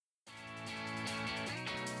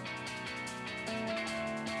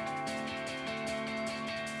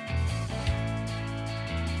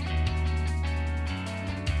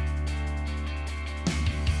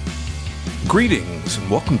Greetings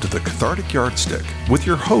and welcome to the Cathartic Yardstick with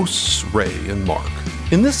your hosts, Ray and Mark.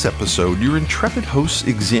 In this episode, your intrepid hosts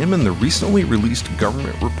examine the recently released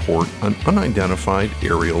government report on unidentified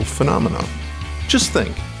aerial phenomena. Just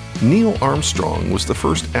think, Neil Armstrong was the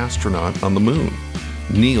first astronaut on the moon.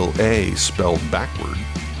 Neil A, spelled backward,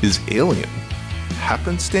 is alien.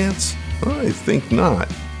 Happenstance? I think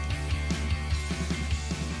not.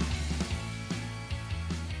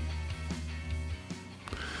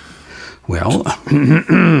 Well, How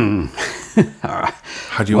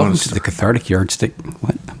do you welcome want to the Cathartic Yardstick.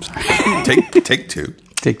 What? I'm sorry. Take two.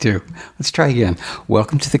 Take two. Let's try again.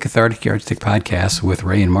 Welcome to the Cathartic Yardstick podcast with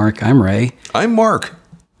Ray and Mark. I'm Ray. I'm Mark.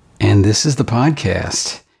 And this is the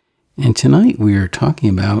podcast. And tonight we are talking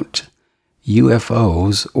about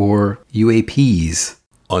UFOs or UAPs.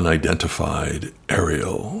 Unidentified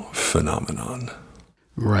aerial phenomenon.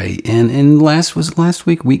 Right. And last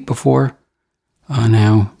week before.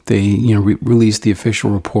 Now they released the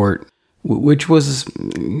official report, which was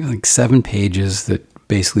like 7 pages that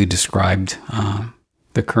basically described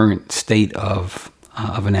the current state of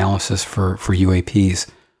analysis for UAPs.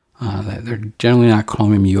 They're generally not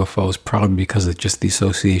calling them UFOs, probably because of just the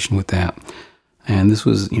association with that. And this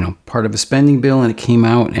was part of a spending bill, and it came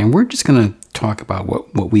out, and we're just going to talk about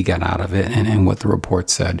what we got out of it and what the report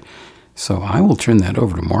said. So I will turn that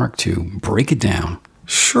over to Mark to break it down.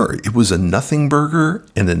 Sure, it was a nothing burger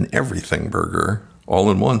and an everything burger,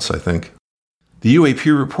 all in once, I think. The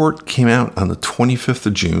UAP report came out on the 25th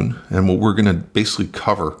of June, and what we're going to basically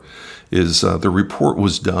cover is the report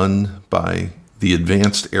was done by the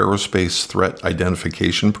Advanced Aerospace Threat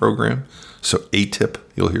Identification Program, so ATIP.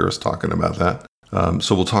 You'll hear us talking about that.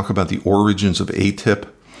 So we'll talk about the origins of ATIP,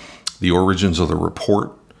 the origins of the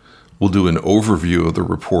report. We'll do an overview of the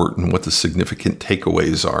report and what the significant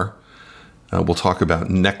takeaways are. We'll talk about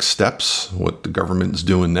next steps, what the government is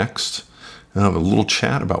doing next. And have a little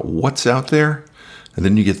chat about what's out there. And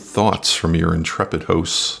then you get thoughts from your intrepid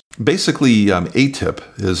hosts. Basically, ATIP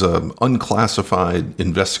is an unclassified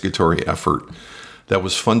investigatory effort that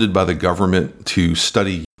was funded by the government to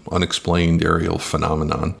study unexplained aerial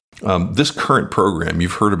phenomenon. This current program,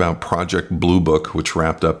 you've heard about Project Blue Book, which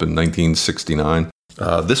wrapped up in 1969.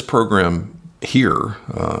 This program here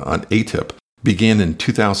on ATIP began in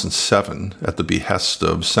 2007 at the behest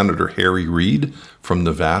of Senator Harry Reid from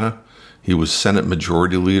Nevada. He was Senate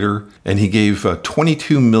Majority Leader, and he gave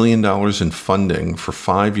 $22 million in funding for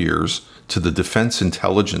 5 years to the Defense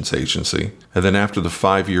Intelligence Agency. And then after the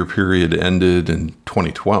 5-year period ended in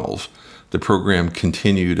 2012, the program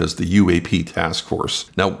continued as the UAP Task Force.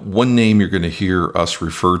 Now, one name you're going to hear us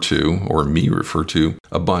refer to, or me refer to,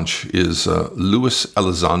 a bunch is Luis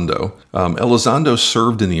Elizondo. Elizondo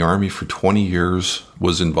served in the Army for 20 years,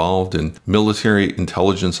 was involved in military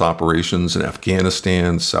intelligence operations in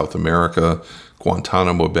Afghanistan, South America,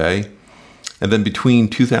 Guantanamo Bay. And then between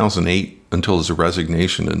 2008 until his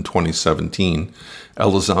resignation in 2017,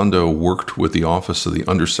 Elizondo worked with the Office of the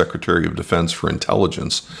Undersecretary of Defense for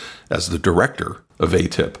Intelligence as the director of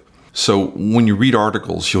ATIP. So when you read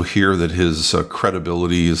articles, you'll hear that his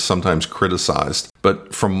credibility is sometimes criticized.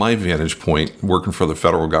 But from my vantage point, working for the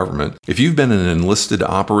federal government, if you've been an enlisted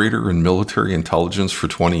operator in military intelligence for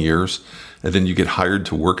 20 years, and then you get hired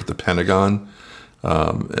to work at the Pentagon,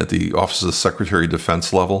 at the Office of the Secretary of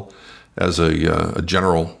Defense level, as a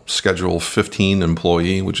general Schedule 15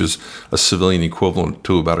 employee, which is a civilian equivalent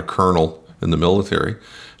to about a colonel in the military,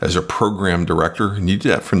 as a program director, and you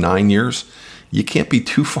did that for 9 years, you can't be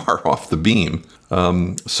too far off the beam.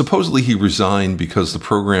 Supposedly he resigned because the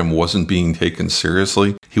program wasn't being taken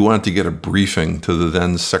seriously. He wanted to get a briefing to the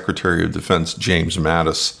then Secretary of Defense, James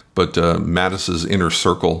Mattis, but Mattis's inner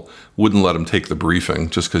circle wouldn't let him take the briefing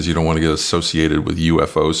just because you don't want to get associated with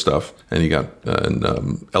UFO stuff. And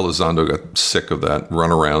Elizondo got sick of that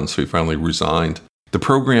runaround, so he finally resigned. The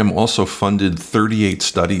program also funded 38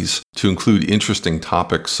 studies to include interesting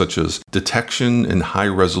topics such as detection and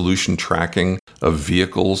high-resolution tracking of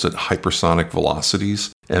vehicles at hypersonic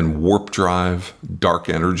velocities, and warp drive, dark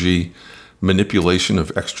energy, manipulation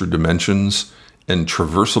of extra dimensions, and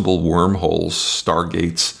traversable wormholes,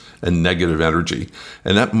 stargates, and negative energy.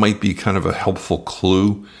 And that might be kind of a helpful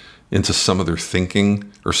clue into some of their thinking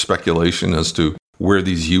or speculation as to where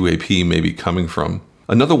these UAP may be coming from.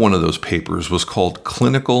 Another one of those papers was called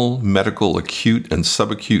Clinical, Medical, Acute, and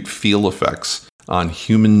Subacute Field Effects on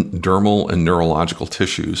Human Dermal and Neurological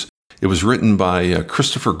Tissues. It was written by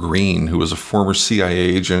Christopher Green, who was a former CIA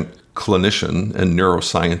agent, clinician, and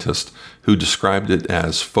neuroscientist, who described it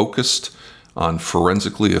as focused on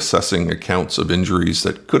forensically assessing accounts of injuries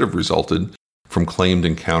that could have resulted from claimed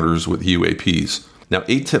encounters with UAPs. Now,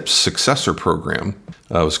 AATIP's successor program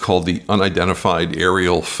was called the Unidentified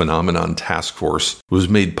Aerial Phenomenon Task Force. It was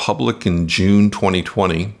made public in June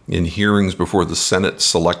 2020 in hearings before the Senate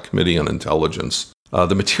Select Committee on Intelligence.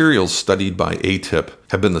 The materials studied by AATIP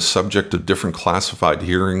have been the subject of different classified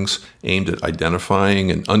hearings aimed at identifying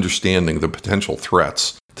and understanding the potential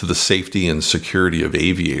threats to the safety and security of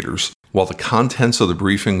aviators. While the contents of the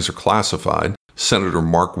briefings are classified, Senator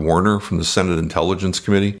Mark Warner from the Senate Intelligence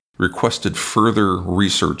Committee requested further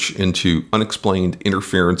research into unexplained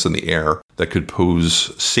interference in the air that could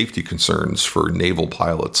pose safety concerns for naval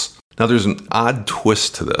pilots. Now, there's an odd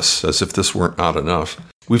twist to this, as if this weren't odd enough.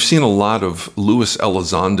 We've seen a lot of Luis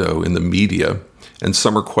Elizondo in the media, and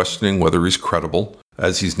some are questioning whether he's credible,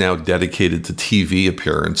 as he's now dedicated to TV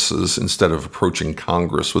appearances instead of approaching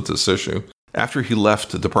Congress with this issue. After he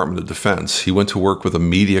left the Department of Defense, he went to work with a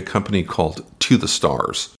media company called To the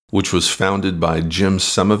Stars, which was founded by Jim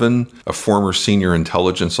Semovin, a former senior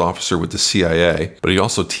intelligence officer with the CIA, but he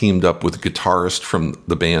also teamed up with a guitarist from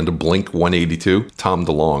the band Blink-182, Tom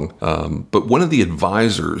DeLonge. But one of the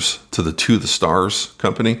advisors to the To the Stars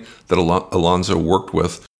company that Alonso worked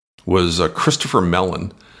with was Christopher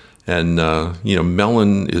Mellon. And,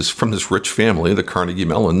 Mellon is from this rich family, the Carnegie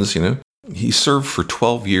Mellons, He served for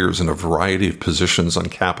 12 years in a variety of positions on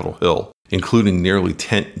Capitol Hill, including nearly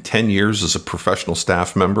 10 years as a professional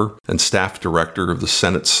staff member and staff director of the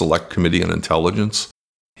Senate Select Committee on Intelligence.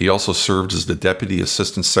 He also served as the Deputy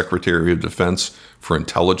Assistant Secretary of Defense for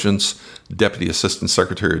Intelligence, Deputy Assistant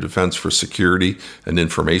Secretary of Defense for Security and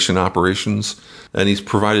Information Operations, and he's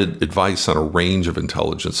provided advice on a range of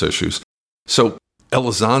intelligence issues. So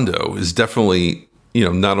Elizondo is definitely,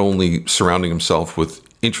 not only surrounding himself with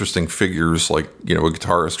interesting figures like, a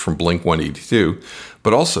guitarist from Blink-182,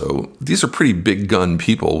 but also these are pretty big gun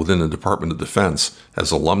people within the Department of Defense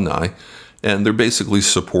as alumni, and they're basically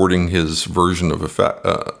supporting his version of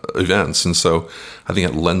events. And so I think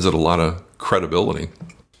it lends it a lot of credibility.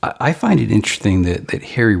 I find it interesting that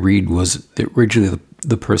Harry Reid was originally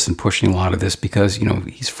the person pushing a lot of this because,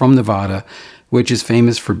 he's from Nevada, which is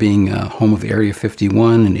famous for being home of Area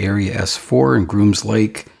 51 and Area S4 and Grooms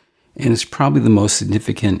Lake. And it's probably the most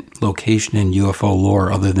significant location in UFO lore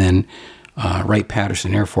other than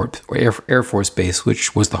Wright-Patterson Air Force Base,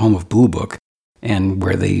 which was the home of Blue Book, and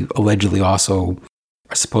where they allegedly also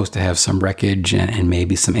are supposed to have some wreckage and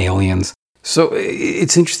maybe some aliens. So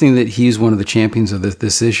it's interesting that he's one of the champions of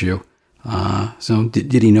this issue. So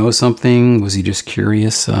did he know something? Was he just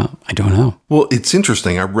curious? I don't know. Well, it's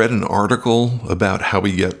interesting. I read an article about how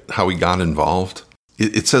he got involved.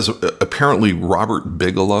 It says apparently Robert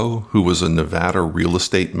Bigelow, who was a Nevada real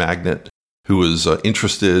estate magnate who was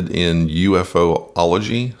interested in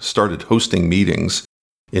UFOlogy, started hosting meetings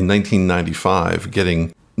in 1995,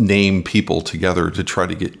 getting name people together to try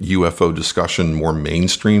to get UFO discussion more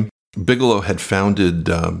mainstream. Bigelow had founded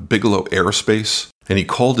Bigelow Aerospace, and he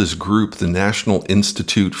called his group the National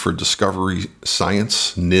Institute for Discovery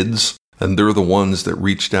Science, NIDS, and they're the ones that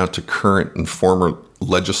reached out to current and former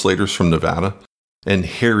legislators from Nevada. And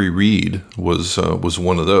Harry Reid was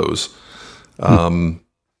one of those.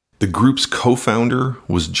 The group's co-founder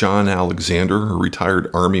was John Alexander, a retired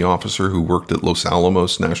Army officer who worked at Los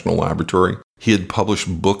Alamos National Laboratory. He had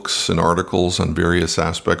published books and articles on various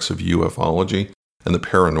aspects of ufology and the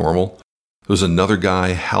paranormal. There was another guy,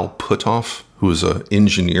 Hal Puthoff, who was an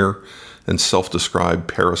engineer and self-described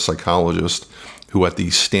parapsychologist who at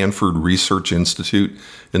the Stanford Research Institute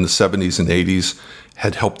in the 70s and 80s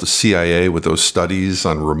had helped the CIA with those studies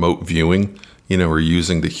on remote viewing, or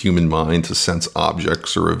using the human mind to sense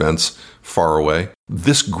objects or events far away.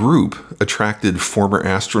 This group attracted former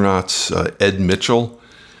astronauts Ed Mitchell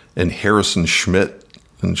and Harrison Schmitt,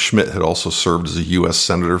 and Schmitt had also served as a U.S.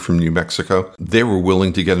 Senator from New Mexico. They were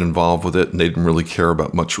willing to get involved with it, and they didn't really care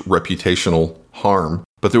about much reputational harm.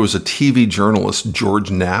 But there was a TV journalist,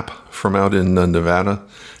 George Knapp, from out in Nevada,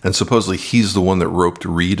 and supposedly he's the one that roped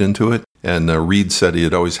Reid into it. And Reid said he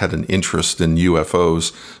had always had an interest in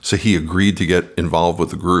UFOs, so he agreed to get involved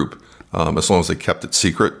with the group as long as they kept it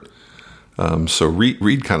secret. So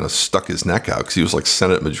Reid kind of stuck his neck out because he was like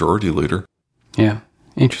Senate Majority Leader. Yeah,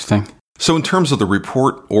 interesting. So in terms of the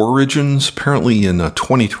report origins, apparently in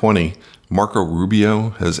 2020, Marco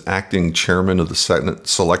Rubio, as acting chairman of the Senate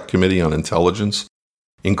Select Committee on Intelligence,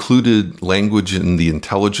 included language in the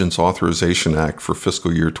Intelligence Authorization Act for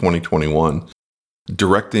fiscal year 2021,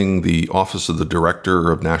 directing the Office of the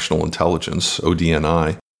Director of National Intelligence,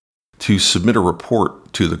 ODNI, to submit a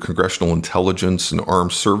report to the Congressional Intelligence and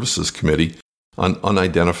Armed Services Committee on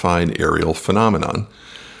unidentified aerial phenomenon.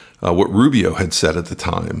 What Rubio had said at the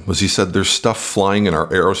time was he said, there's stuff flying in our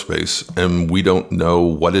aerospace and we don't know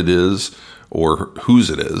what it is or whose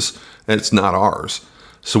it is, and it's not ours.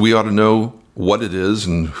 So we ought to know what it is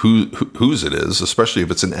and whose it is, especially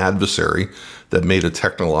if it's an adversary that made a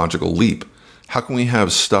technological leap. How can we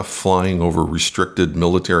have stuff flying over restricted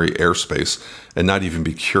military airspace and not even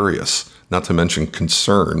be curious, not to mention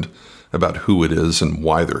concerned about who it is and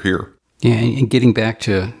why they're here? Yeah, and getting back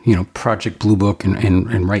to, Project Blue Book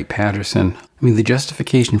and Wright-Patterson, I mean, the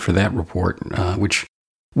justification for that report, which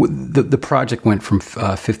the project went from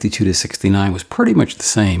 52 to 69, was pretty much the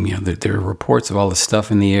same. There are reports of all the stuff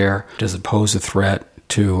in the air. Does it pose a threat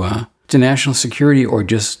to national security or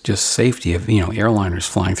just safety of, airliners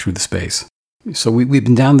flying through the space? So we've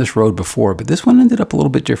been down this road before, but this one ended up a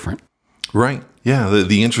little bit different. Right. Yeah.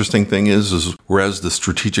 The interesting thing is whereas the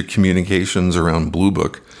strategic communications around Blue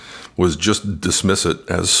Book was just dismiss it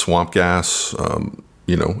as swamp gas,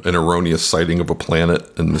 an erroneous sighting of a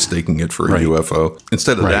planet and mistaking it for a UFO.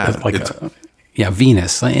 Instead of that,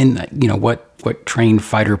 Venus. And what trained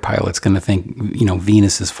fighter pilot's going to think,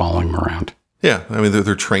 Venus is following them around? Yeah, I mean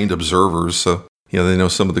they're trained observers, so they know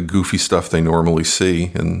some of the goofy stuff they normally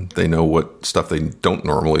see, and they know what stuff they don't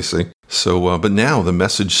normally see. So, but now the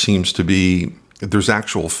message seems to be there's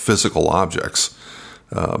actual physical objects.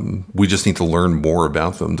 We just need to learn more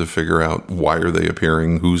about them to figure out why are they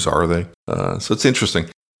appearing, whose are they. So it's interesting.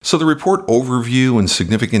 So the report overview and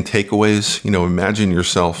significant takeaways, imagine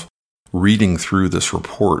yourself reading through this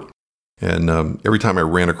report. And every time I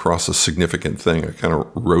ran across a significant thing, I kind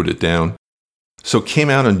of wrote it down. So it came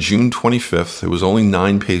out on June 25th. It was only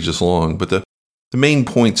 9 pages long, but the main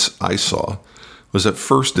points I saw was at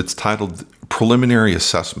first it's titled Preliminary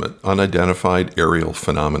Assessment, Unidentified Aerial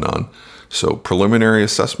Phenomenon. So preliminary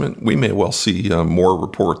assessment, we may well see more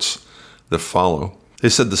reports that follow. They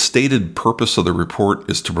said the stated purpose of the report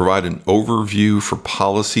is to provide an overview for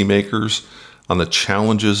policymakers on the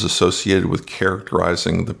challenges associated with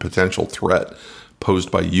characterizing the potential threat posed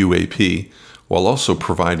by UAP, while also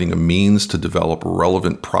providing a means to develop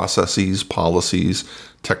relevant processes, policies,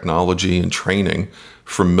 technology, and training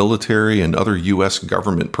for military and other U.S.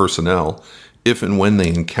 government personnel if and when they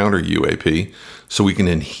encounter UAP, so we can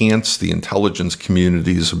enhance the intelligence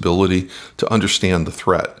community's ability to understand the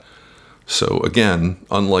threat. So again,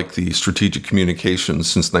 unlike the strategic communications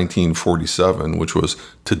since 1947, which was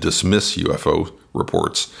to dismiss UFO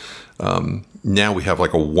reports, now we have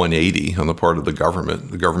like a 180 on the part of the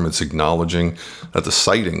government. The government's acknowledging that the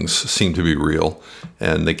sightings seem to be real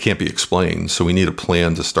and they can't be explained. So we need a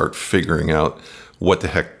plan to start figuring out what the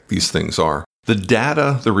heck these things are. The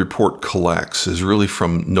data the report collects is really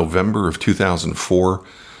from November of 2004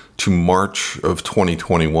 to March of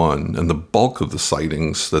 2021, and the bulk of the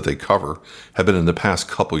sightings that they cover have been in the past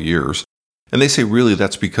couple years. And they say really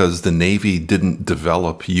that's because the Navy didn't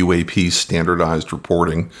develop UAP standardized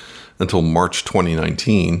reporting until March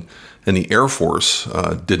 2019, and the Air Force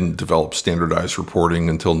didn't develop standardized reporting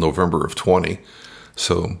until November of 20.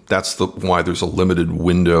 So that's why there's a limited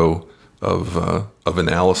window of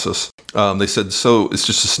analysis. They said, so it's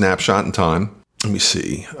just a snapshot in time. Let me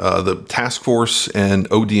see. The task force and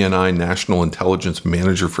ODNI National Intelligence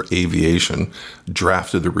Manager for Aviation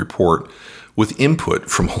drafted the report with input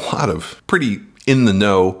from a lot of pretty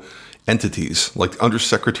in-the-know entities, like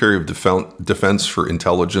Undersecretary of Defense for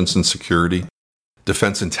Intelligence and Security,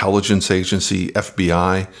 Defense Intelligence Agency,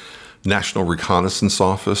 FBI, National Reconnaissance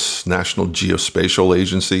Office, National Geospatial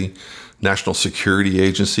Agency, National Security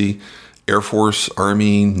Agency, Air Force,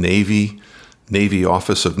 Army, Navy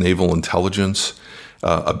Office of Naval Intelligence.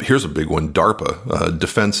 Here's a big one, DARPA,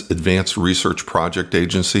 Defense Advanced Research Project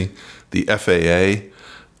Agency, the FAA,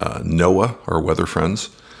 NOAA, our weather friends,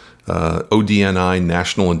 ODNI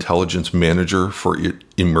National Intelligence Manager for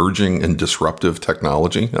Emerging and Disruptive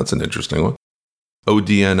Technology. That's an interesting one.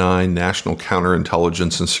 ODNI National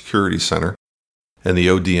Counterintelligence and Security Center, and the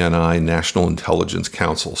ODNI National Intelligence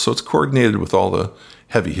Council. So it's coordinated with all the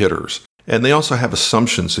heavy hitters. And they also have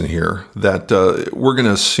assumptions in here that we're going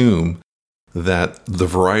to assume that the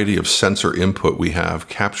variety of sensor input we have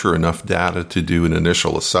capture enough data to do an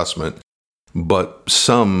initial assessment. But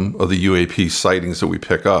some of the UAP sightings that we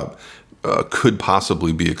pick up could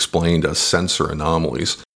possibly be explained as sensor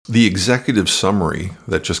anomalies. The executive summary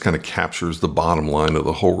that just kind of captures the bottom line of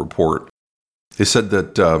the whole report, they said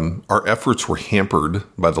that our efforts were hampered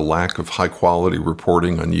by the lack of high-quality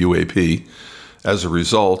reporting on UAP. As a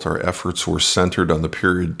result, our efforts were centered on the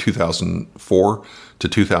period 2004 to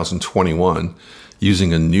 2021,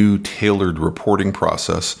 using a new tailored reporting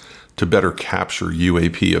process to better capture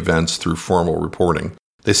UAP events through formal reporting.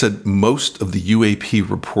 They said most of the UAP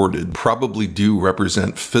reported probably do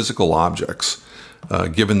represent physical objects,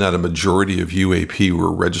 given that a majority of UAP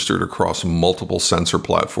were registered across multiple sensor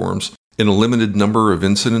platforms. In a limited number of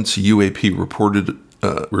incidents, UAP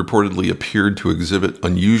reportedly appeared to exhibit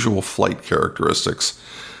unusual flight characteristics.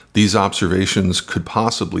 These observations could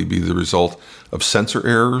possibly be the result of sensor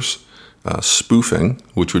errors, spoofing,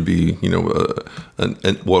 which would be,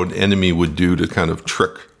 what an enemy would do to kind of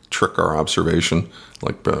trick our observation,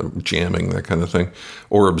 like jamming, that kind of thing,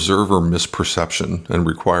 or observer misperception and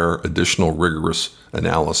require additional rigorous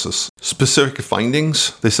analysis. Specific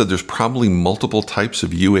findings, they said there's probably multiple types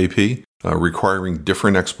of UAP requiring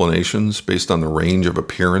different explanations based on the range of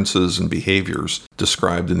appearances and behaviors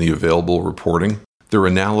described in the available reporting. Their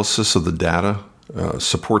analysis of the data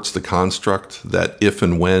supports the construct that if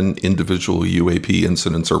and when individual UAP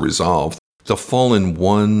incidents are resolved, they'll fall in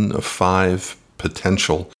one of 5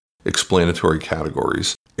 potential explanatory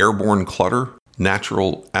categories: airborne clutter,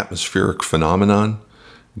 natural atmospheric phenomenon,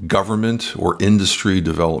 government or industry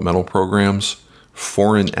developmental programs,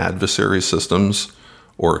 foreign adversary systems,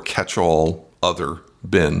 or a catch-all other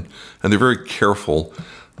bin. And they're very careful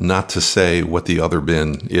not to say what the other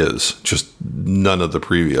bin is, just none of the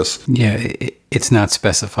previous. Yeah, it's not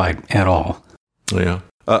specified at all. Yeah.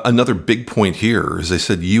 Another big point here is they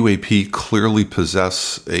said UAP clearly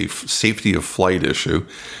possess a safety of flight issue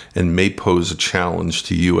and may pose a challenge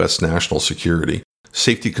to U.S. national security.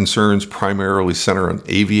 Safety concerns primarily center on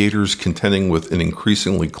aviators contending with an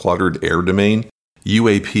increasingly cluttered air domain.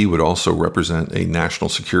 UAP would also represent a national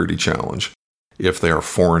security challenge if they are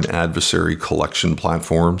foreign adversary collection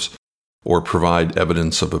platforms or provide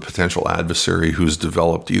evidence of a potential adversary who's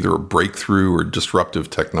developed either a breakthrough or disruptive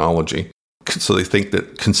technology. So they think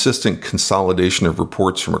that consistent consolidation of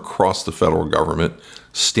reports from across the federal government,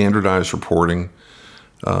 standardized reporting,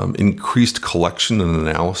 increased collection and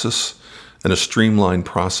analysis, and a streamlined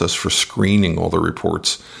process for screening all the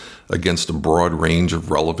reports against a broad range of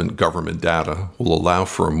relevant government data will allow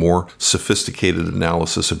for a more sophisticated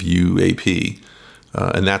analysis of UAP,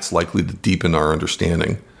 and that's likely to deepen our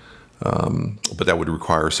understanding. But that would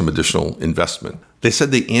require some additional investment. They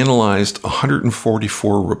said they analyzed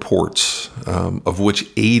 144 reports, of which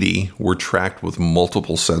 80 were tracked with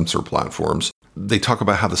multiple sensor platforms. They talk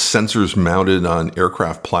about how the sensors mounted on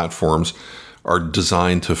aircraft platforms are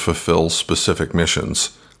designed to fulfill specific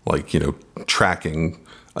missions, like, tracking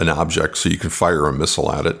an object so you can fire a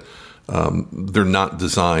missile at it. They're not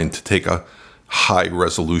designed to take a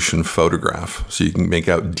high-resolution photograph so you can make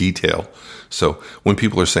out detail. So when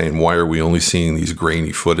people are saying, why are we only seeing these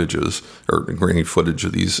grainy footage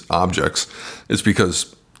of these objects, it's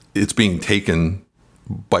because it's being taken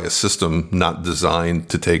by a system not designed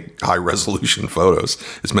to take high-resolution photos.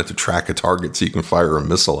 It's meant to track a target so you can fire a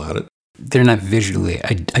missile at it. They're not visually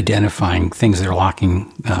identifying things that are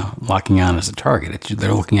locking on as a target.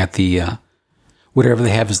 They're looking at the whatever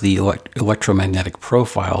they have as the electromagnetic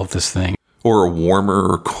profile of this thing. Or a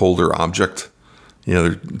warmer or colder object.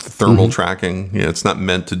 Thermal tracking. It's not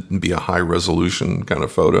meant to be a high-resolution kind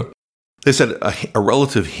of photo. They said a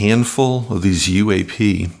relative handful of these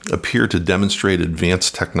UAP appear to demonstrate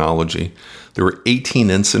advanced technology. There were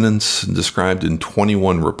 18 incidents described in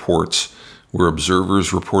 21 reports where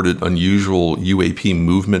observers reported unusual UAP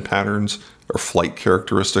movement patterns or flight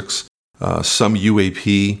characteristics. Some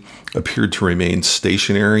UAP appeared to remain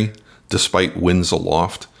stationary despite winds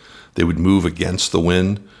aloft. They would move against the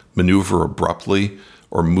wind, maneuver abruptly,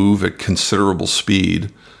 or move at considerable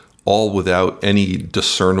speed, all without any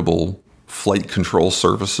discernible flight control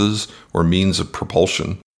surfaces or means of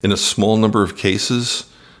propulsion. In a small number of cases,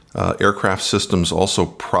 aircraft systems also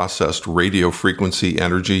processed radio frequency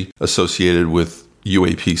energy associated with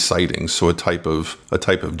UAP sightings, so a type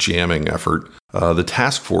of jamming effort. The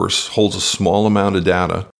task force holds a small amount of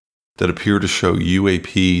data that appear to show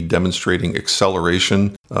UAP demonstrating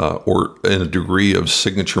acceleration or in a degree of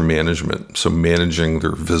signature management, so managing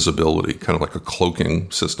their visibility, kind of like a cloaking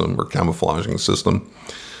system or camouflaging system.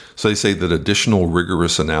 So they say that additional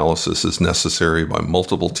rigorous analysis is necessary by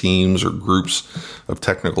multiple teams or groups of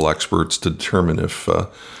technical experts to determine if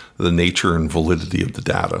the nature and validity of the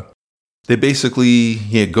data. They basically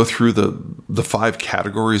go through the 5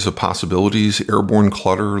 categories of possibilities: airborne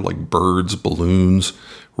clutter like birds, balloons,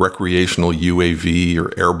 recreational UAV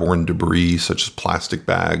or airborne debris such as plastic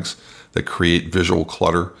bags that create visual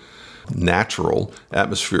clutter, natural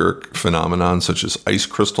atmospheric phenomenon such as ice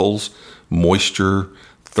crystals, moisture,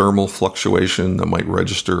 thermal fluctuation that might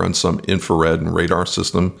register on some infrared and radar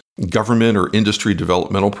system, government or industry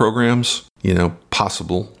developmental programs,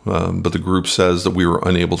 possible, but the group says that we were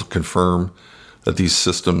unable to confirm that these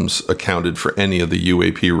systems accounted for any of the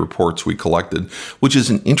UAP reports we collected, which is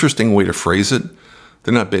an interesting way to phrase it.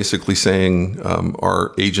 They're not basically saying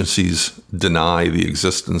our agencies deny the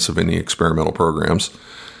existence of any experimental programs.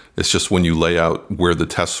 It's just when you lay out where the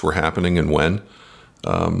tests were happening and when,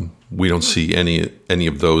 we don't see any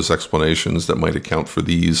of those explanations that might account for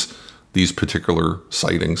these particular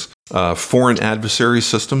sightings. Foreign adversary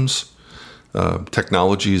systems,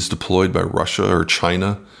 technologies deployed by Russia or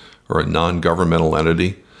China or a non-governmental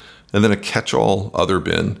entity, and then a catch-all other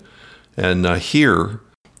bin. And here,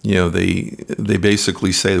 they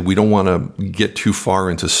basically say that we don't want to get too far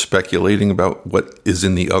into speculating about what is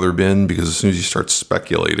in the other bin, because as soon as you start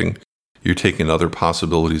speculating, you're taking other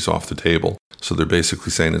possibilities off the table. So they're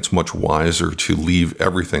basically saying it's much wiser to leave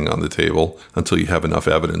everything on the table until you have enough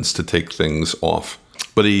evidence to take things off.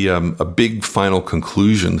 But a big final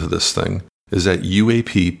conclusion to this thing is that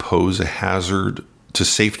UAP pose a hazard to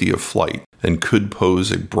safety of flight and could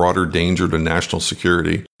pose a broader danger to national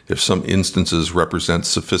security if some instances represent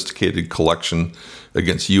sophisticated collection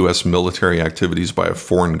against U.S. military activities by a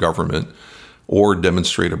foreign government or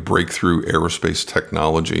demonstrate a breakthrough aerospace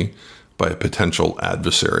technology by a potential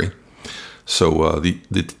adversary. So the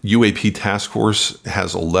UAP task force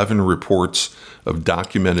has 11 reports of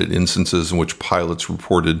documented instances in which pilots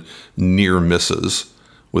reported near misses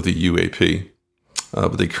with a UAP,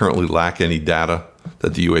 but they currently lack any data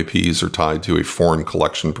that the UAPs are tied to a foreign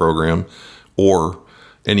collection program or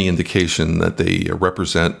any indication that they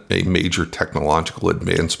represent a major technological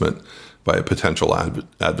advancement by a potential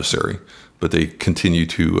adversary. But they continue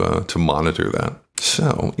to monitor that.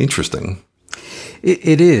 So interesting.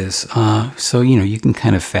 It is. So, you can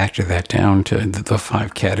kind of factor that down to the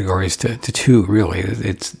 5 categories to 2, really.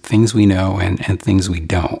 It's things we know and things we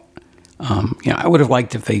don't. I would have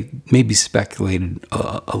liked if they maybe speculated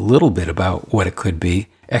a little bit about what it could be.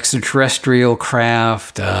 Extraterrestrial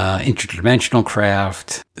craft, interdimensional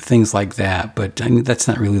craft, things like that. But that's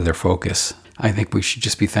not really their focus. I think we should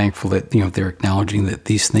just be thankful that they're acknowledging that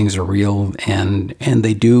these things are real and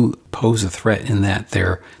they do pose a threat in that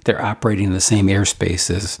they're operating in the same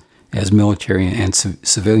airspace as military and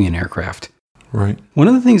civilian aircraft. Right. One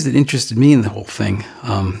of the things that interested me in the whole thing,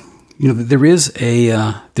 there is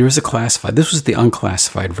a classified. This was the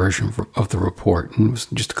unclassified version of the report, and it was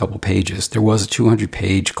just a couple pages. There was a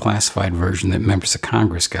 200-page classified version that members of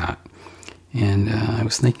Congress got. And I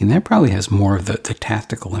was thinking that probably has more of the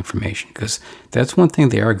tactical information, because that's one thing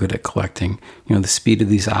they are good at collecting. The speed of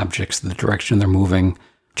these objects, the direction they're moving,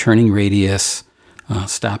 turning radius,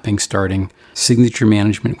 stopping, starting, signature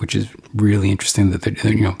management, which is really interesting that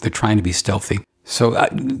they're trying to be stealthy. So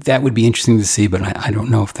that would be interesting to see, but I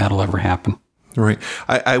don't know if that'll ever happen. Right.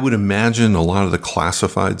 I would imagine a lot of the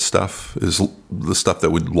classified stuff is the stuff that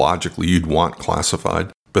would logically you'd want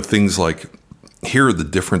classified, but things like, here are the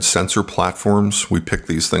different sensor platforms we pick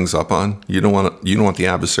these things up on. You don't want the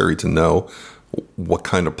adversary to know what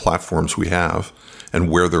kind of platforms we have and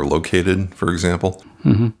where they're located, for example.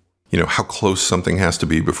 Mm-hmm. How close something has to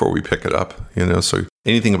be before we pick it up. So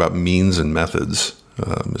anything about means and methods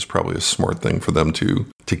is probably a smart thing for them to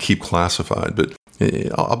keep classified. But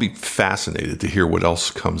I'll be fascinated to hear what else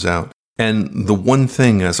comes out. And the one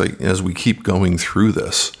thing as we keep going through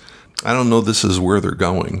this, I don't know this is where they're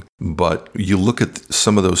going, but you look at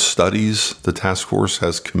some of those studies the task force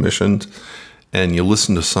has commissioned, and you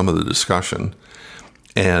listen to some of the discussion,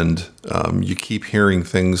 and you keep hearing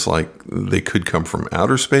things like they could come from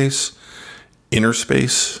outer space, inner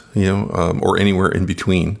space, or anywhere in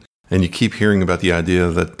between. And you keep hearing about the idea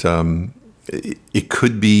that it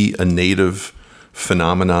could be a native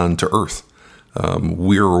phenomenon to Earth.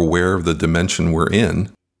 We're aware of the dimension we're in,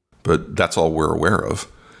 but that's all we're aware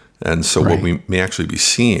of. And so What we may actually be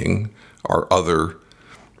seeing are other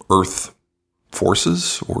Earth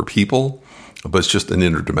forces or people, but it's just an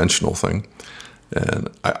interdimensional thing.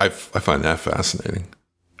 And I find that fascinating.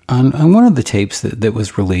 On one of the tapes that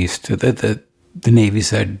was released, that the Navy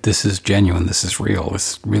said, this is genuine, this is real,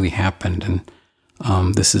 this really happened,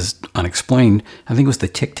 and this is unexplained. I think it was the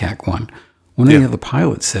Tic Tac one. One of the other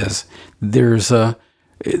pilots says, there's a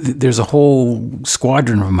whole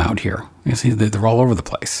squadron of them out here. You see, they're all over the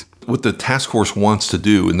place. What the task force wants to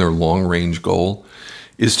do in their long-range goal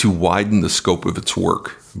is to widen the scope of its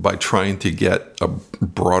work by trying to get a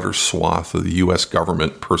broader swath of the U.S.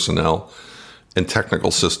 government personnel and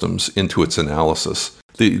technical systems into its analysis.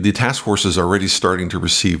 The task force is already starting to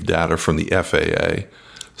receive data from the FAA,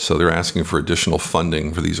 so they're asking for additional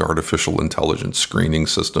funding for these artificial intelligence screening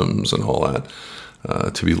systems and all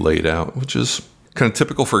that to be laid out, which is kind of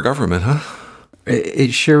typical for government, huh?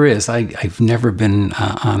 It sure is. I've never been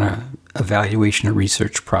on an evaluation or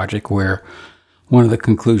research project where one of the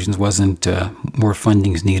conclusions wasn't more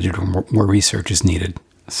funding is needed or more research is needed.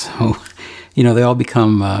 So, they all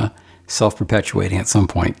become self-perpetuating at some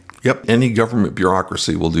point. Yep, any government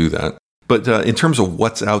bureaucracy will do that. But in terms of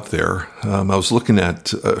what's out there, I was looking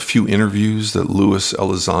at a few interviews that Luis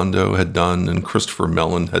Elizondo had done and Christopher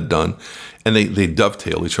Mellon had done, and they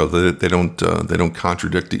dovetail each other. They don't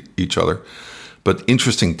contradict each other. But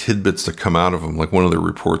interesting tidbits that come out of them, like one of the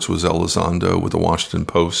reports was Elizondo with the Washington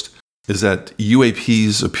Post, is that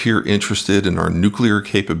UAPs appear interested in our nuclear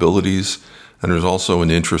capabilities, and there's also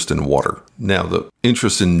an interest in water. Now, the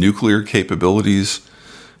interest in nuclear capabilities,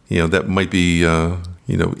 that might be,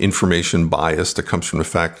 information bias that comes from the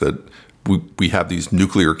fact that we have these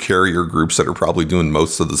nuclear carrier groups that are probably doing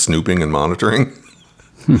most of the snooping and monitoring,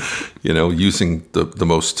 using the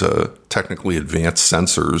most technically advanced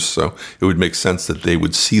sensors. So it would make sense that they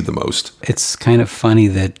would see the most. It's kind of funny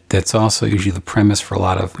that's also usually the premise for a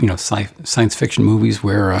lot of, science fiction movies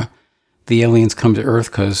where the aliens come to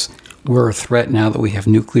Earth because we're a threat now that we have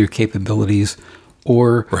nuclear capabilities,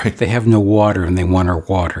 or right. They have no water and they want our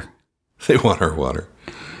water. They want our water.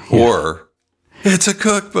 Yeah. Or it's a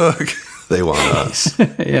cookbook. They want us.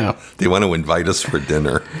 Yeah. They want to invite us for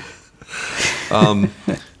dinner.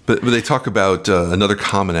 But they talk about another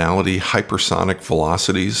commonality, hypersonic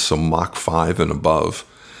velocities, so Mach 5 and above,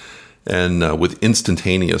 and with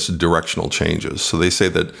instantaneous directional changes. So they say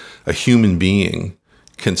that a human being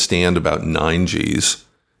can stand about 9 Gs,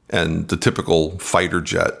 and the typical fighter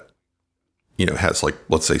jet, has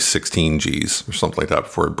let's say 16 Gs or something like that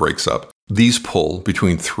before it breaks up. These pull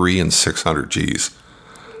between 300 and 600 Gs.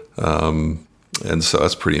 And so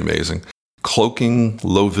that's pretty amazing. Cloaking,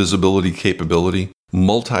 low visibility capability,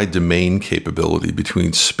 multi-domain capability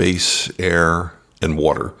between space, air, and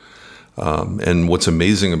water. And what's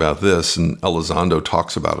amazing about this, and Elizondo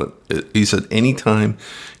talks about it, he said anytime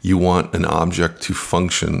you want an object to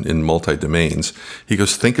function in multi-domains, he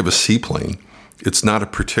goes, think of a seaplane. It's not a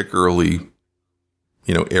particularly,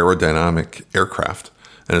 aerodynamic aircraft.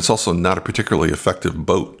 And it's also not a particularly effective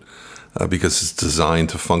boat because it's designed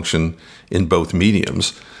to function in both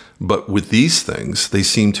mediums. But with these things, they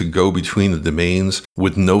seem to go between the domains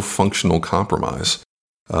with no functional compromise.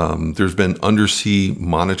 There's been undersea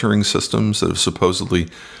monitoring systems that have supposedly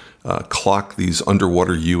clocked these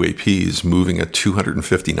underwater UAPs moving at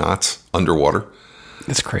 250 knots underwater.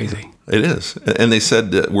 That's crazy. It is. And they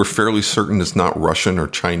said that we're fairly certain it's not Russian or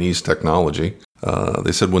Chinese technology.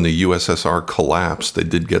 They said when the USSR collapsed, they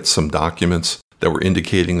did get some documents that were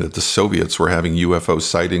indicating that the Soviets were having UFO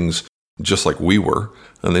sightings just like we were.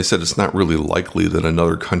 And they said it's not really likely that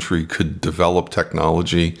another country could develop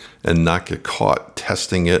technology and not get caught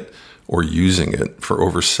testing it or using it for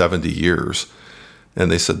over 70 years. And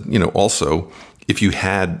they said, also, if you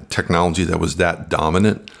had technology that was that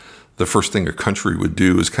dominant, the first thing a country would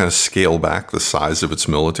do is kind of scale back the size of its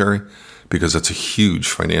military, because it's a huge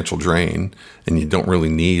financial drain, and you don't really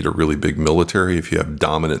need a really big military if you have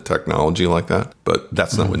dominant technology like that. But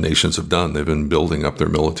that's not what nations have done. They've been building up their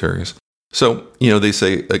militaries. So, they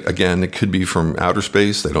say, again, it could be from outer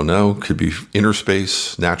space. They don't know. It could be inner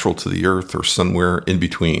space, natural to the Earth, or somewhere in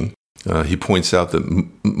between. He points out that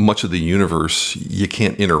much of the universe you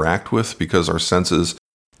can't interact with because our senses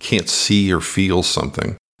can't see or feel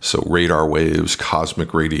something. So radar waves,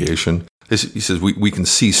 cosmic radiation. He says we can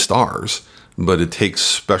see stars, but it takes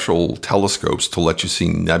special telescopes to let you see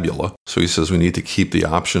nebula. So he says we need to keep the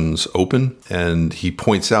options open. And he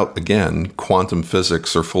points out, again, quantum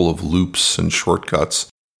physics are full of loops and shortcuts,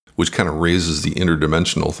 which kind of raises the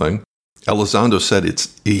interdimensional thing. Elizondo said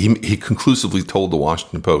he conclusively told the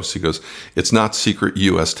Washington Post, he goes, it's not secret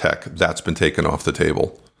U.S. tech. That's been taken off the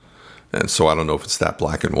table. And so I don't know if it's that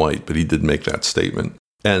black and white, but he did make that statement.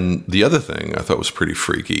 And the other thing I thought was pretty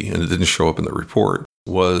freaky, and it didn't show up in the report,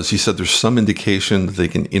 was he said there's some indication that they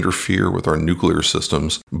can interfere with our nuclear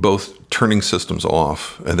systems, both turning systems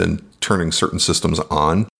off and then turning certain systems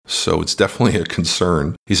on. So it's definitely a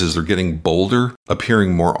concern. He says they're getting bolder,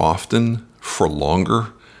 appearing more often for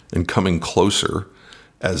longer, and coming closer,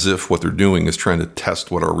 as if what they're doing is trying to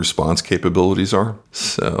test what our response capabilities are.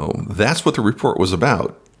 So that's what the report was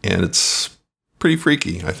about. And it's pretty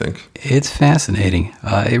freaky, I think. It's fascinating.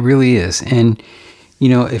 It really is. And,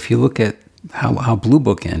 if you look at how Blue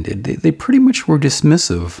Book ended, they pretty much were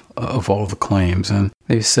dismissive of all the claims. And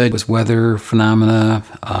they said it was weather phenomena,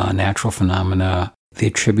 natural phenomena. They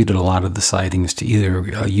attributed a lot of the sightings to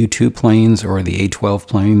either U-2 planes or the A-12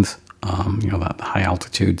 planes, the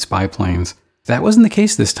high-altitude spy planes. That wasn't the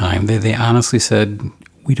case this time. They honestly said,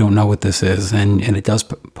 we don't know what this is, and it does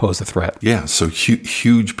pose a threat. Yeah, so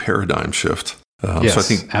huge paradigm shift. Yes, so I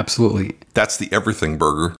think absolutely. That's the everything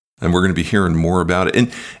burger, and we're going to be hearing more about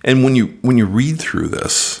it. And when you read through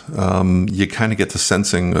this, you kind of get the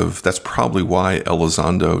sensing of that's probably why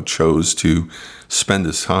Elizondo chose to spend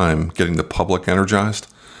his time getting the public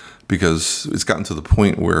energized, because it's gotten to the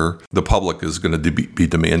point where the public is going to be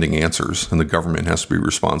demanding answers, and the government has to be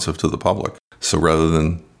responsive to the public. So rather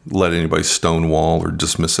than let anybody stonewall or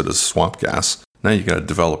dismiss it as swamp gas, now you got to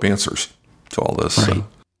develop answers to all this. Right. So.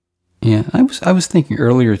 Yeah, I was thinking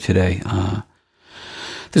earlier today,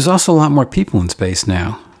 there's also a lot more people in space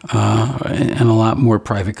now, and a lot more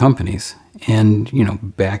private companies. And,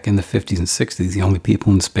 back in the 50s and 60s, the only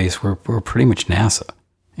people in space were pretty much NASA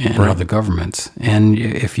and Right. other governments. And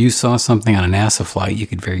if you saw something on a NASA flight, you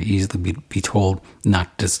could very easily be told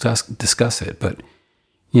not to discuss it. But,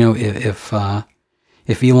 if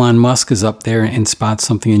Elon Musk is up there and spots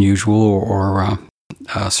something unusual, or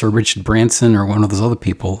Sir Richard Branson or one of those other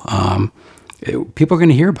people, people are going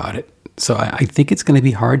to hear about it. So I think it's going to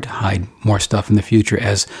be hard to hide more stuff in the future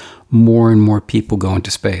as more and more people go into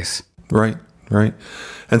space. Right.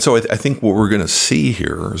 And so I think what we're going to see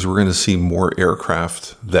here is we're going to see more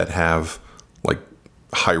aircraft that have like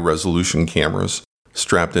high resolution cameras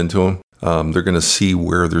strapped into them. They're going to see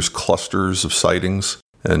where there's clusters of sightings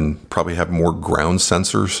and probably have more ground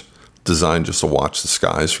sensors designed just to watch the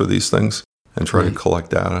skies for these things and try to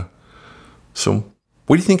collect data. So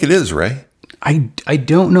what do you think it is, Ray? I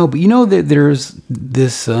don't know, but that there's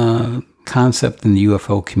this concept in the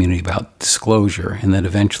UFO community about disclosure, and that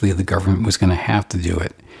eventually the government was going to have to do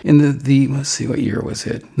it. In the let's see, what year was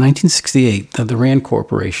it? 1968, the Rand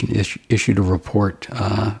Corporation issued a report.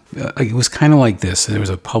 It was kind of like this. There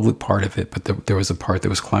was a public part of it, but there was a part that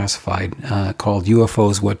was classified called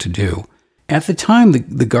UFOs What to Do. At the time,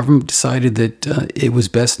 the government decided that it was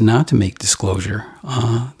best not to make disclosure.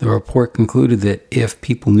 The report concluded that if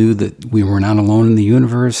people knew that we were not alone in the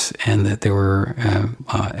universe and that there were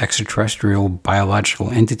extraterrestrial biological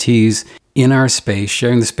entities in our space,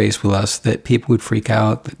 sharing the space with us, that people would freak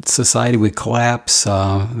out, that society would collapse.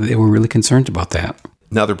 They were really concerned about that.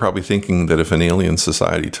 Now they're probably thinking that if an alien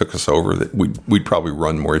society took us over, that we'd probably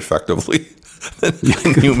run more effectively than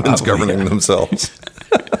humans governing themselves.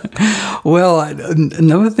 Well,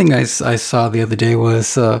 another thing I saw the other day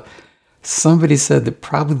was somebody said that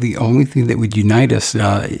probably the only thing that would unite us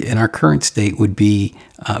in our current state would be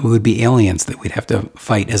aliens that we'd have to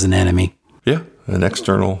fight as an enemy. Yeah, an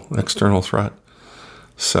external threat.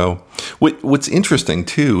 So what's interesting,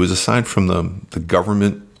 too, is aside from the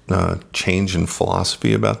government change in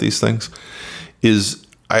philosophy about these things, is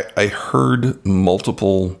I heard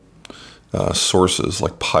multiple sources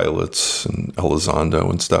like pilots and Elizondo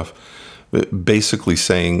and stuff, basically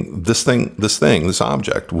saying this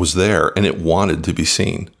object was there and it wanted to be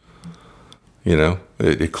seen.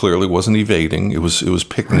 It clearly wasn't evading. It was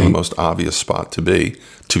picking the most obvious spot to be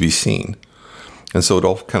seen. And so it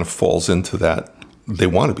all kind of falls into that. They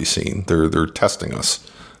want to be seen. They're testing us.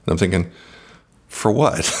 And I'm thinking, for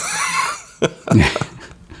what?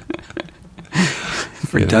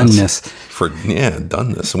 For doneness.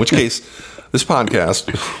 Doneness. In which case, this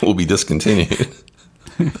podcast will be discontinued.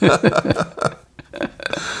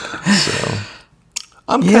 So,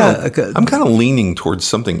 I'm kind of leaning towards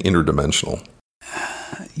something interdimensional.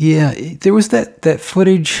 Yeah, there was that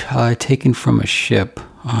footage taken from a ship.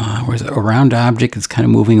 Where a round object is kind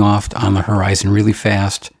of moving off on the horizon really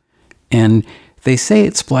fast, and they say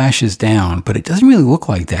it splashes down, but it doesn't really look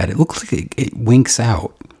like that. It looks like it winks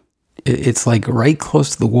out. It's like right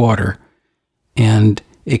close to the water, and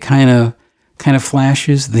it kind of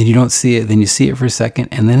flashes. Then you don't see it. Then you see it for a second,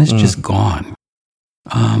 and then it's just gone.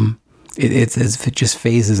 It's as if it just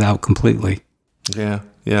phases out completely. Yeah.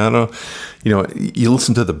 I don't. You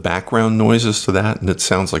listen to the background noises to that, and it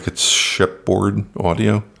sounds like it's shipboard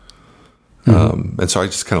audio. Mm-hmm. And so I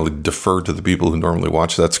just kind of defer to the people who normally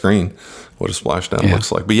watch that screen what a splashdown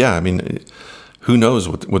looks like. But yeah, I mean, who knows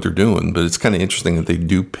what they're doing? But it's kind of interesting that they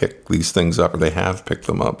do pick these things up, or they have picked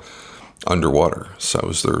them up underwater. So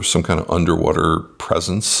is there some kind of underwater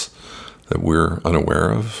presence that we're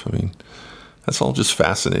unaware of? I mean, that's all just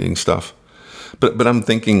fascinating stuff. But I'm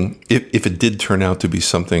thinking if it did turn out to be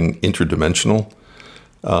something interdimensional,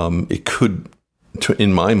 it could,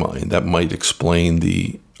 in my mind, that might explain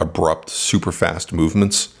the abrupt, super fast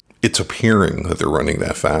movements. It's appearing that they're running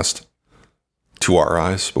that fast to our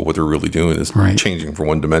eyes, but what they're really doing is changing from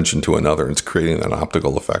one dimension to another, and it's creating an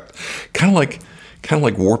optical effect, kind of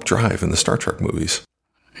like warp drive in the Star Trek movies.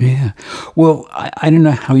 Yeah. Well, I don't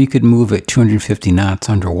know how you could move at 250 knots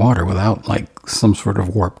underwater without like some sort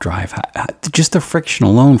of warp drive. Just the friction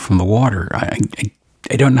alone from the water, I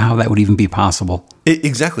don't know how that would even be possible.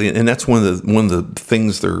 Exactly, and that's one of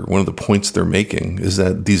the points they're making is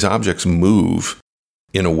that these objects move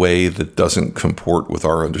in a way that doesn't comport with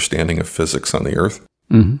our understanding of physics on the Earth.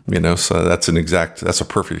 Mm-hmm. So that's a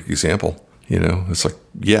perfect example It's like,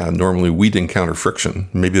 yeah, normally we'd encounter friction.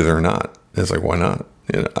 Maybe they're not. It's like, why not?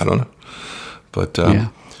 I don't know. But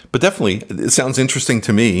but definitely, it sounds interesting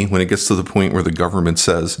to me when it gets to the point where the government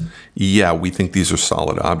says, yeah, we think these are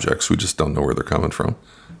solid objects. We just don't know where they're coming from.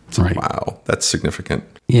 It's like, wow, that's significant.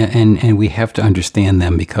 Yeah, and we have to understand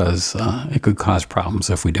them because it could cause problems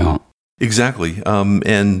if we don't. Exactly.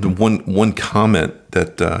 And one comment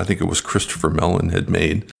that I think it was Christopher Mellon had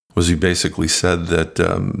made was he basically said that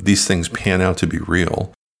these things pan out to be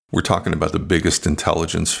real. We're talking about the biggest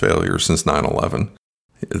intelligence failure since 9/11.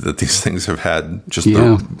 That these things have had just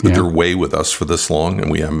their way with us for this long,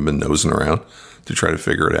 and we haven't been nosing around to try to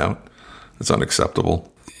figure it out. It's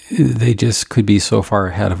unacceptable. They just could be so far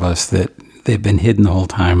ahead of us that they've been hidden the whole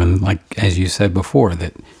time, and like as you said before,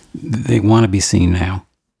 that they want to be seen now.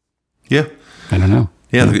 Yeah. I don't know.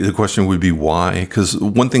 Yeah, the question would be why? Because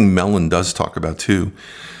one thing Mellon does talk about too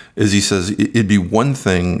is he says it'd be one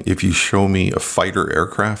thing if you show me a fighter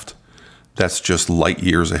aircraft that's just light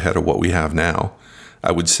years ahead of what we have now.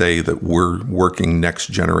 I would say that we're working next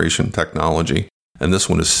generation technology, and this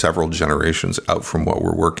one is several generations out from what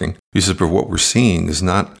we're working. He says, but what we're seeing is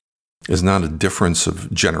not a difference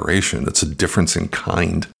of generation; it's a difference in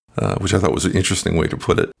kind, which I thought was an interesting way to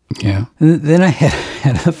put it. Yeah. And then I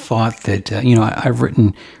had a thought that I've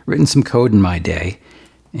written some code in my day,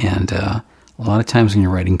 and a lot of times when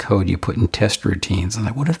you're writing code, you put in test routines. I'm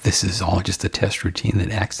like, what if this is all just a test routine that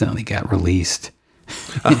accidentally got released?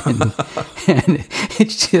 and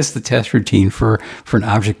it's just the test routine for an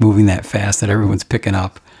object moving that fast that everyone's picking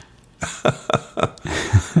up.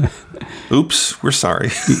 Oops, we're sorry.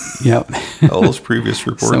 Yep. All those previous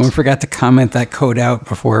reports. Someone forgot to comment that code out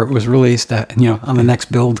before it was released, on the next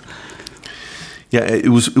build. Yeah, it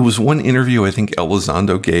was one interview I think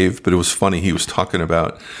Elizondo gave, but it was funny. He was talking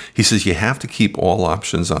about, he says you have to keep all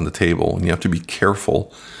options on the table, and you have to be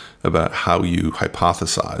careful about how you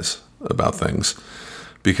hypothesize about things.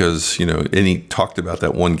 Because, and he talked about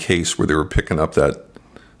that one case where they were picking up that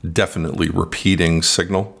definitely repeating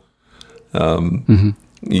signal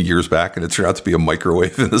years back, and it turned out to be a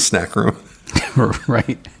microwave in the snack room.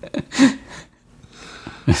 Right.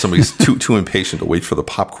 Somebody's too impatient to wait for the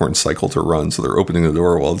popcorn cycle to run, so they're opening the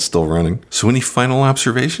door while it's still running. So any final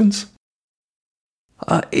observations?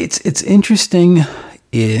 It's interesting.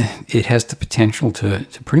 It has the potential to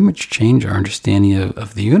pretty much change our understanding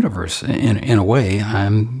of the universe in a way.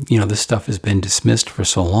 This stuff has been dismissed for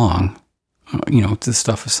so long. It's the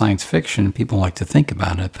stuff of science fiction. People like to think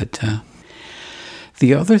about it, but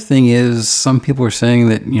the other thing is some people are saying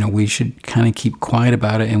that we should kind of keep quiet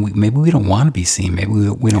about it, and maybe we don't want to be seen. Maybe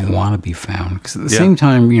we don't want to be found. Because at the same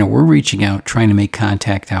time, we're reaching out, trying to make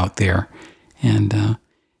contact out there, and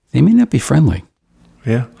they may not be friendly.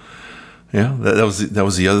 Yeah. Yeah, that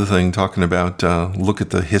was the other thing, talking about look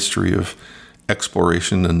at the history of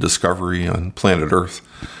exploration and discovery on planet Earth.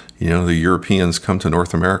 The Europeans come to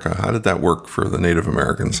North America. How did that work for the Native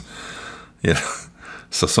Americans? Yeah.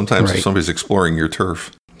 So sometimes if somebody's exploring your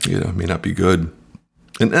turf, it may not be good.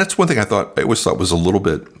 And that's one thing I always thought was a little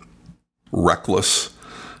bit reckless,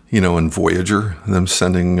 in Voyager, them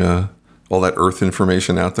sending all that Earth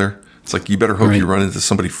information out there. It's like, you better hope you run into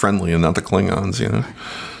somebody friendly and not the Klingons,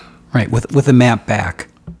 Right, with a map back.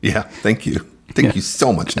 Yeah, thank you. Thank you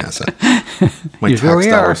so much, NASA. My tax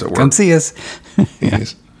dollars at work. Come see us.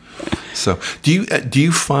 Yes. So, do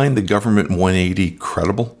you find the government 180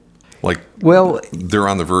 credible? Like, well, they're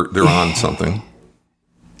on they're on something.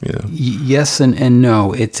 Yes and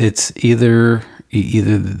no. It's either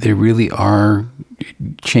they really are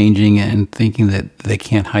changing and thinking that they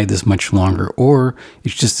can't hide this much longer, or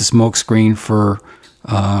it's just a smokescreen for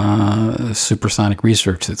supersonic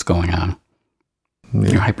research that's going on,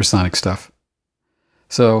 hypersonic stuff.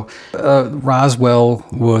 So Roswell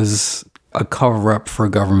was a cover-up for a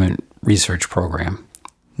government research program.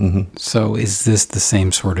 Mm-hmm. So is this the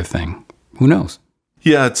same sort of thing? Who knows?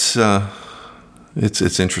 Yeah,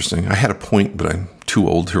 it's interesting. I had a point, but I'm too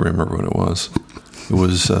old to remember what it was. It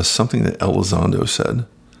was something that Elizondo said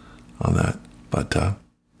on that, but I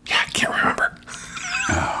can't remember.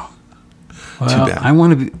 Oh. Well, I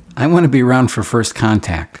want to be around for first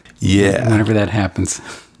contact. Yeah. Whenever that happens.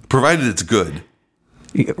 Provided it's good.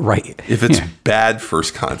 Right. If it's bad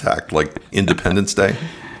first contact, like Independence Day,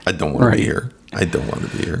 I don't want to be here. I don't want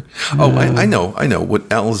to be here. Oh, I know. What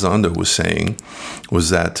Elizondo was saying was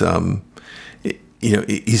that,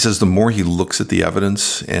 he says the more he looks at the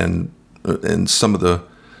evidence and some of the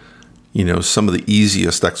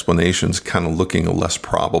easiest explanations kind of looking less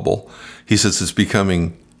probable, he says it's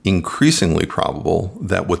becoming increasingly probable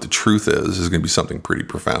that what the truth is going to be something pretty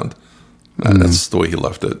profound. That's the way he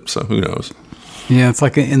left it. So who knows? Yeah, it's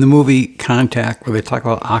like in the movie Contact where they talk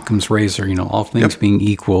about Occam's razor, all things being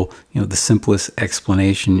equal, the simplest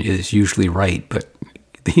explanation is usually right. But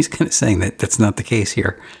he's kind of saying that that's not the case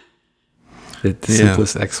here. That the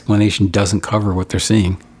simplest explanation doesn't cover what they're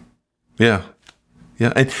seeing. Yeah.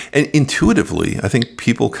 Yeah. And intuitively, I think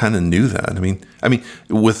people kind of knew that. I mean,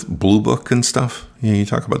 with Blue Book and stuff, you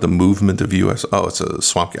talk about the movement of U.S. Oh, it's a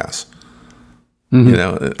swamp gas.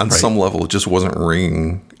 On some level, it just wasn't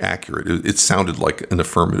ringing accurate. It sounded like an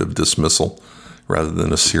affirmative dismissal rather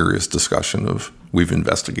than a serious discussion of we've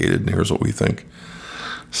investigated and here's what we think.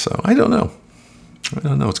 So I don't know.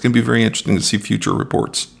 It's going to be very interesting to see future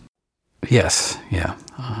reports. Yes. Yeah.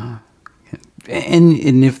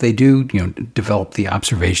 And if they do, develop the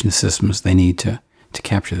observation systems they need to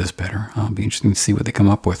capture this better, it'll be interesting to see what they come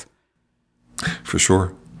up with. For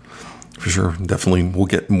sure. Definitely, we'll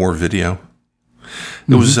get more video.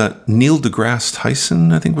 It was Neil deGrasse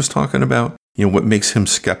Tyson, I think, was talking about, what makes him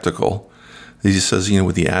skeptical. He says,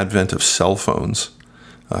 with the advent of cell phones,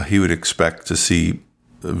 he would expect to see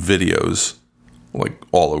videos like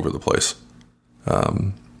all over the place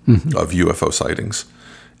of UFO sightings.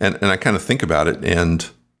 And I kind of think about it, and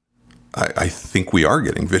I think we are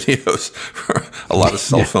getting videos, a lot of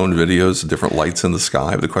cell phone videos, different lights in the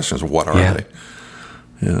sky. But the question is, what are they?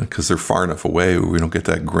 Yeah, because they're far enough away where we don't get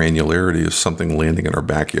that granularity of something landing in our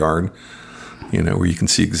backyard, where you can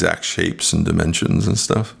see exact shapes and dimensions and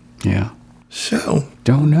stuff. Yeah. So.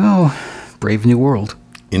 Don't know. Brave new world.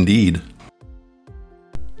 Indeed.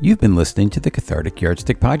 You've been listening to the Cathartic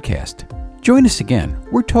Yardstick Podcast. Join us again.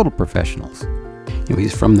 We're total professionals.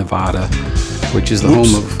 He's from Nevada, which is the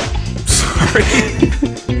home of... Sorry.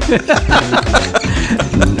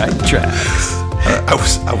 Night Tracks.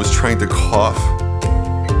 I was trying to cough